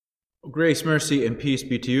Grace, mercy, and peace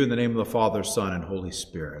be to you in the name of the Father, Son, and Holy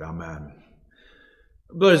Spirit. Amen.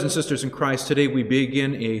 Brothers and sisters in Christ, today we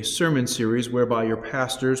begin a sermon series whereby your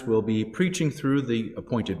pastors will be preaching through the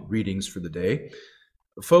appointed readings for the day,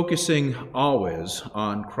 focusing always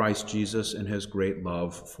on Christ Jesus and his great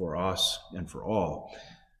love for us and for all.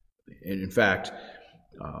 And in fact,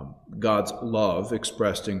 God's love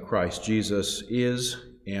expressed in Christ Jesus is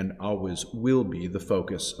and always will be the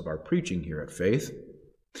focus of our preaching here at Faith.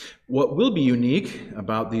 What will be unique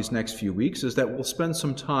about these next few weeks is that we'll spend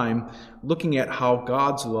some time looking at how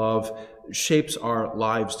God's love shapes our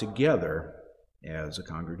lives together as a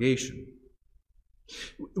congregation.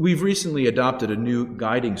 We've recently adopted a new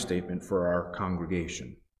guiding statement for our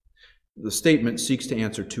congregation. The statement seeks to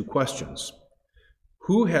answer two questions.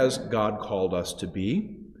 Who has God called us to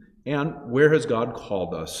be, and where has God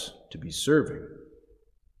called us to be serving?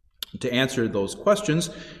 To answer those questions,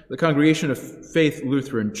 the Congregation of Faith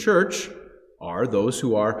Lutheran Church are those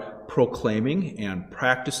who are proclaiming and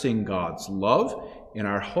practicing God's love in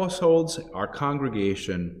our households, our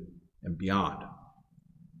congregation, and beyond.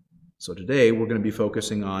 So today we're going to be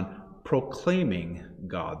focusing on proclaiming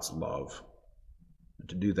God's love. And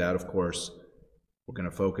to do that, of course, we're going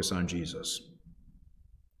to focus on Jesus.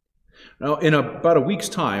 Now, in about a week's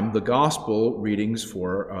time, the gospel readings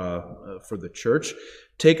for the church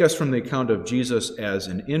take us from the account of Jesus as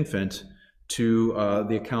an infant to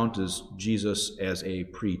the account of Jesus as a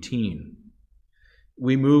preteen.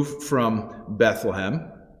 We move from Bethlehem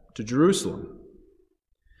to Jerusalem.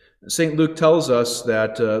 St. Luke tells us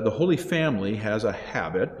that the Holy Family has a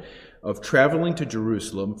habit of traveling to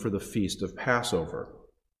Jerusalem for the feast of Passover.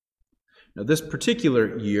 Now, this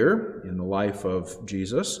particular year in the life of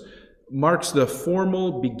Jesus marks the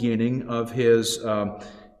formal beginning of his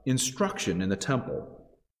instruction in the temple.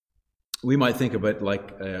 We might think of it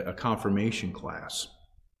like a confirmation class.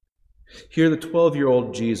 Here the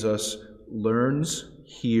 12-year-old Jesus learns,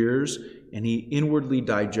 hears, and he inwardly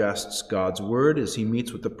digests God's word as he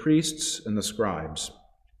meets with the priests and the scribes.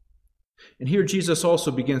 And here Jesus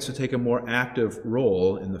also begins to take a more active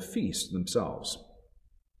role in the feast themselves.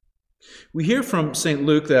 We hear from St.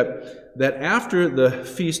 Luke that after the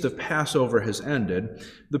feast of Passover has ended,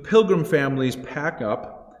 the pilgrim families pack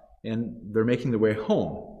up and they're making their way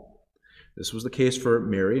home. This was the case for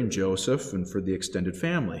Mary and Joseph and for the extended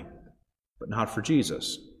family, but not for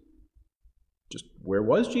Jesus. Just where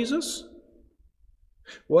was Jesus?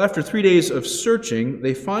 Well, after 3 days of searching,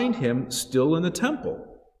 they find him still in the temple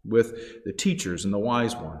with the teachers and the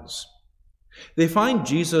wise ones. They find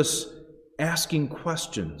Jesus asking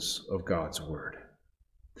questions of God's word.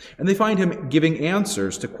 And they find him giving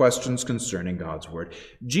answers to questions concerning God's word.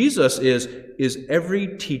 Jesus is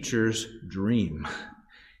every teacher's dream.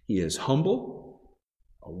 He is humble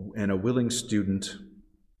and a willing student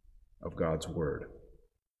of God's word.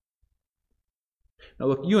 Now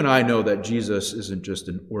look, you and I know that Jesus isn't just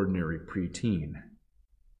an ordinary preteen.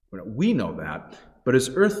 We know that, but his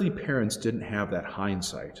earthly parents didn't have that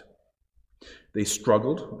hindsight. They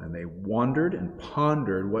struggled and they wondered and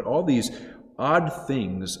pondered what all these odd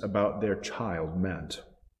things about their child meant.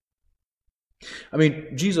 I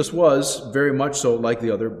mean, Jesus was very much so like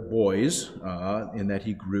the other boys in that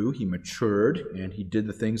he grew, he matured, and he did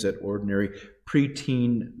the things that ordinary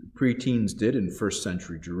preteens did in first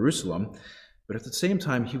century Jerusalem. But at the same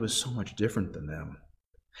time, he was so much different than them.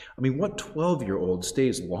 I mean, what 12-year-old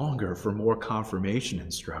stays longer for more confirmation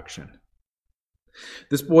instruction?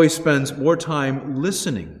 This boy spends more time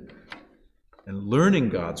listening and learning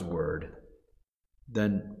God's word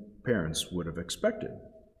than parents would have expected.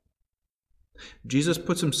 Jesus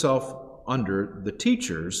puts himself under the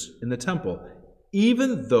teachers in the temple,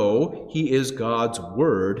 even though he is God's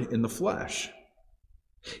word in the flesh.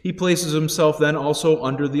 He places himself then also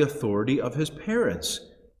under the authority of his parents,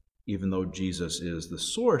 even though Jesus is the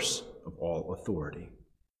source of all authority.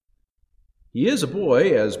 He is a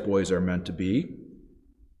boy, as boys are meant to be,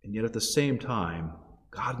 and yet at the same time,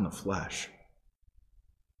 God in the flesh.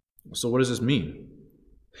 So what does this mean?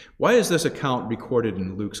 Why is this account recorded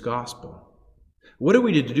in Luke's gospel? What are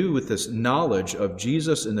we to do with this knowledge of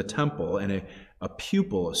Jesus in the temple and a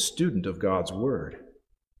pupil, a student of God's word?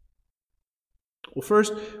 Well,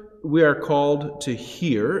 first, we are called to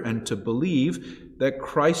hear and to believe that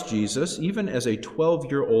Christ Jesus, even as a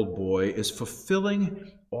 12-year-old boy, is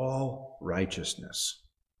fulfilling all righteousness.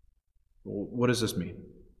 What does this mean?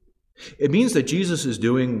 It means that Jesus is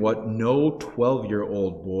doing what no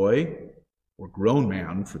 12-year-old boy, or grown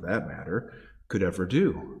man for that matter, could ever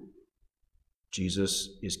do.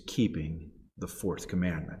 Jesus is keeping the fourth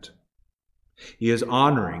commandment. He is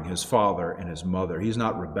honoring his father and his mother. He's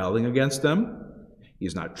not rebelling against them. He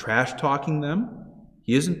is not trash-talking them.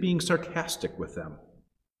 He isn't being sarcastic with them.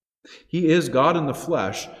 He is God in the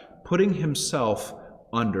flesh, putting himself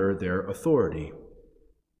under their authority.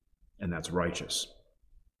 And that's righteous.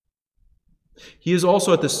 He is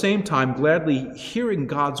also at the same time gladly hearing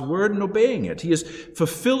God's word and obeying it. He is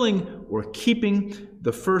fulfilling or keeping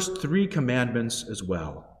the first 3 commandments as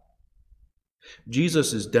well.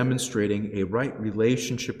 Jesus is demonstrating a right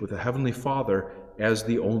relationship with the Heavenly Father as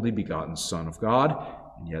the only begotten Son of God,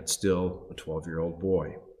 and yet still a 12-year-old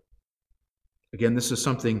boy. Again, this is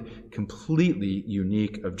something completely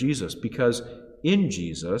unique of Jesus, because in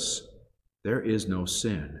Jesus there is no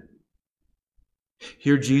sin.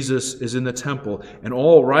 Here Jesus is in the temple, and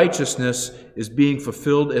all righteousness is being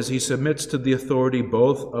fulfilled as he submits to the authority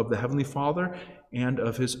both of the Heavenly Father and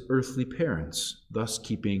of his earthly parents, thus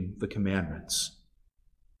keeping the commandments.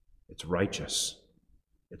 It's righteous.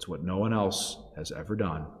 It's what no one else has ever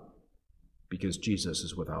done, because Jesus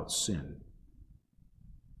is without sin.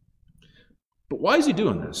 But why is he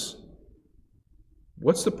doing this?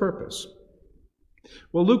 What's the purpose?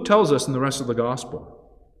 Well, Luke tells us in the rest of the gospel.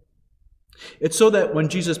 It's so that when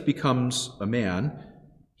Jesus becomes a man,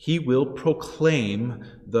 he will proclaim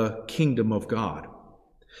the kingdom of God.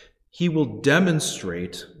 He will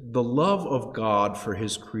demonstrate the love of God for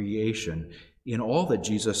his creation in all that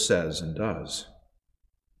Jesus says and does.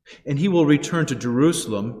 And he will return to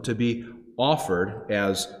Jerusalem to be offered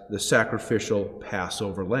as the sacrificial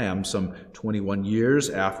Passover lamb some 21 years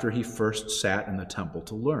after he first sat in the temple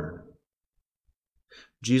to learn.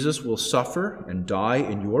 Jesus will suffer and die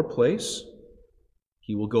in your place.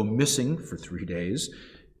 He will go missing for 3 days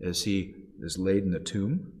as he is laid in the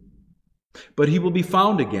tomb. But he will be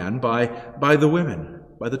found again by the women,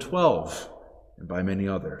 by the 12, and by many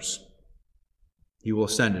others. He will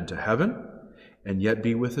ascend into heaven and yet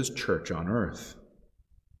be with his church on earth.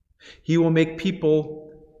 He will make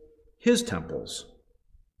people his temples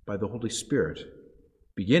by the Holy Spirit,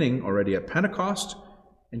 beginning already at Pentecost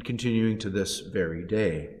and continuing to this very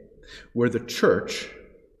day, where the church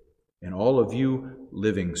and all of you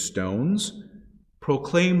living stones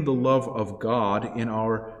proclaim the love of God in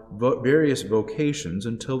our various vocations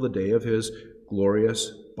until the day of his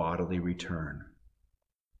glorious bodily return.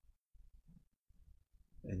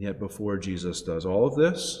 And yet before Jesus does all of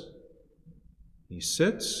this, he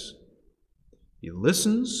sits, he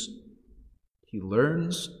listens, he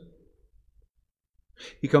learns.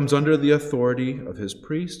 He comes under the authority of his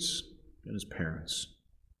priests and his parents.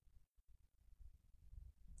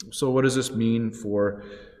 So what does this mean for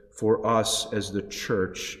us as the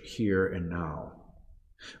church here and now?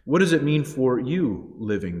 What does it mean for you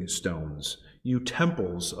living stones, you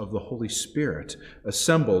temples of the Holy Spirit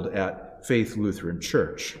assembled at Faith Lutheran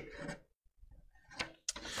Church?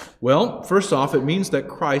 Well, first off, it means that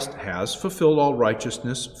Christ has fulfilled all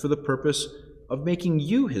righteousness for the purpose of making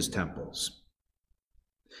you his temples.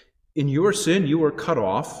 In your sin, you were cut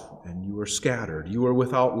off and you were scattered. You were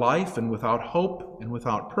without life and without hope and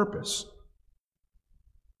without purpose.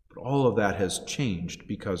 But all of that has changed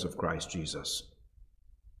because of Christ Jesus.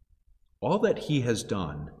 All that he has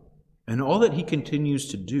done and all that he continues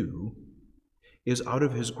to do is out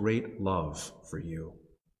of his great love for you.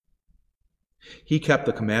 He kept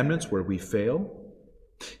the commandments where we fail.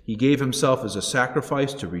 He gave himself as a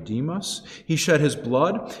sacrifice to redeem us. He shed his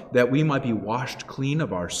blood that we might be washed clean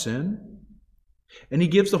of our sin. And he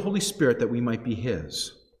gives the Holy Spirit that we might be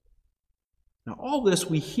his. Now, all this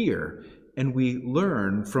we hear and we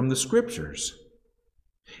learn from the Scriptures.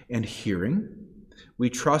 And hearing,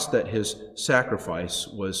 we trust that his sacrifice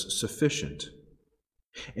was sufficient.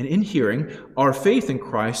 And in hearing, our faith in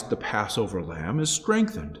Christ, the Passover Lamb, is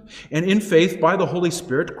strengthened. And in faith, by the Holy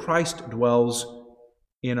Spirit, Christ dwells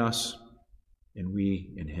in us, and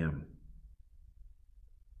we in him.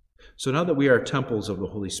 So now that we are temples of the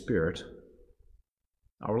Holy Spirit,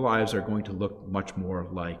 our lives are going to look much more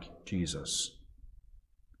like Jesus.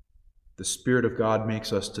 The Spirit of God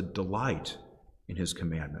makes us to delight in his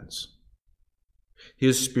commandments.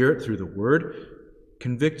 His Spirit, through the Word,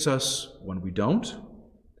 convicts us when we don't.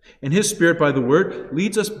 And his Spirit, by the Word,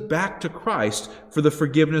 leads us back to Christ for the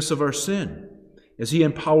forgiveness of our sin, as he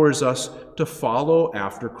empowers us to follow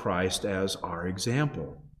after Christ as our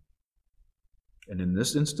example. And in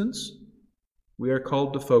this instance, we are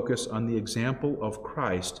called to focus on the example of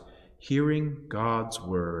Christ, hearing God's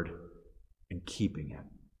Word and keeping it.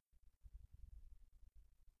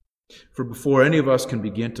 For before any of us can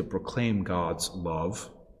begin to proclaim God's love,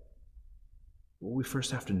 well, we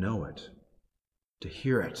first have to know it, to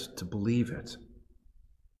hear it, to believe it.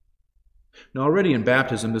 Now, already in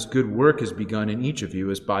baptism, this good work has begun in each of you,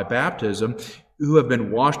 as by baptism, who have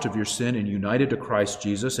been washed of your sin and united to Christ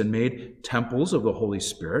Jesus and made temples of the Holy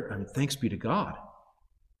Spirit. I mean, thanks be to God.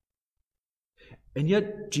 And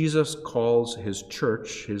yet Jesus calls his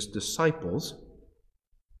church, his disciples,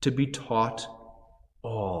 to be taught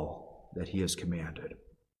all that he has commanded.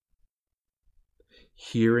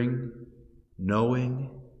 Hearing, knowing,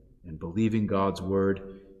 and believing God's word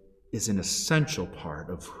is an essential part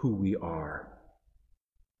of who we are,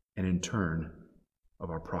 and in turn, of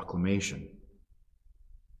our proclamation.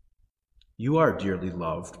 You are dearly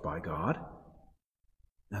loved by God,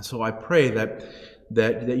 and so I pray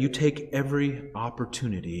that you take every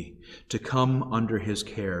opportunity to come under his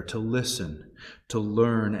care, to listen, to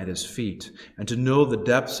learn at his feet, and to know the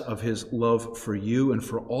depths of his love for you and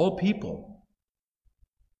for all people,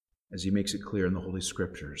 as he makes it clear in the Holy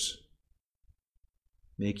Scriptures.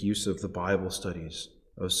 Make use of the Bible studies,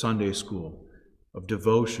 of Sunday school, of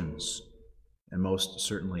devotions, and most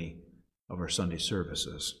certainly of our Sunday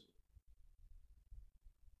services.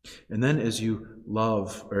 And then as you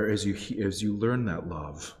love, or as you learn that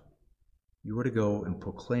love, you are to go and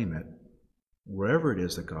proclaim it wherever it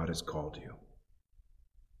is that God has called you.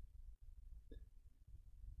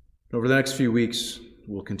 Over the next few weeks,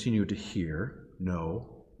 we'll continue to hear,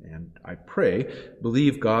 know, and I pray,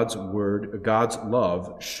 believe God's word, God's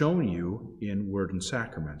love shown you in word and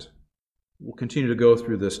sacrament. We'll continue to go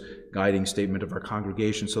through this guiding statement of our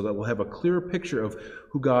congregation so that we'll have a clearer picture of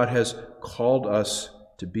who God has called us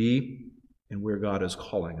to be and where God is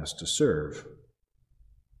calling us to serve.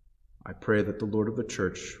 I pray that the Lord of the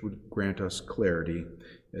church would grant us clarity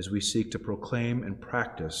as we seek to proclaim and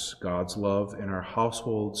practice God's love in our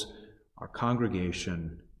households, our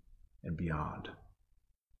congregation, and beyond.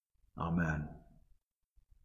 Amen.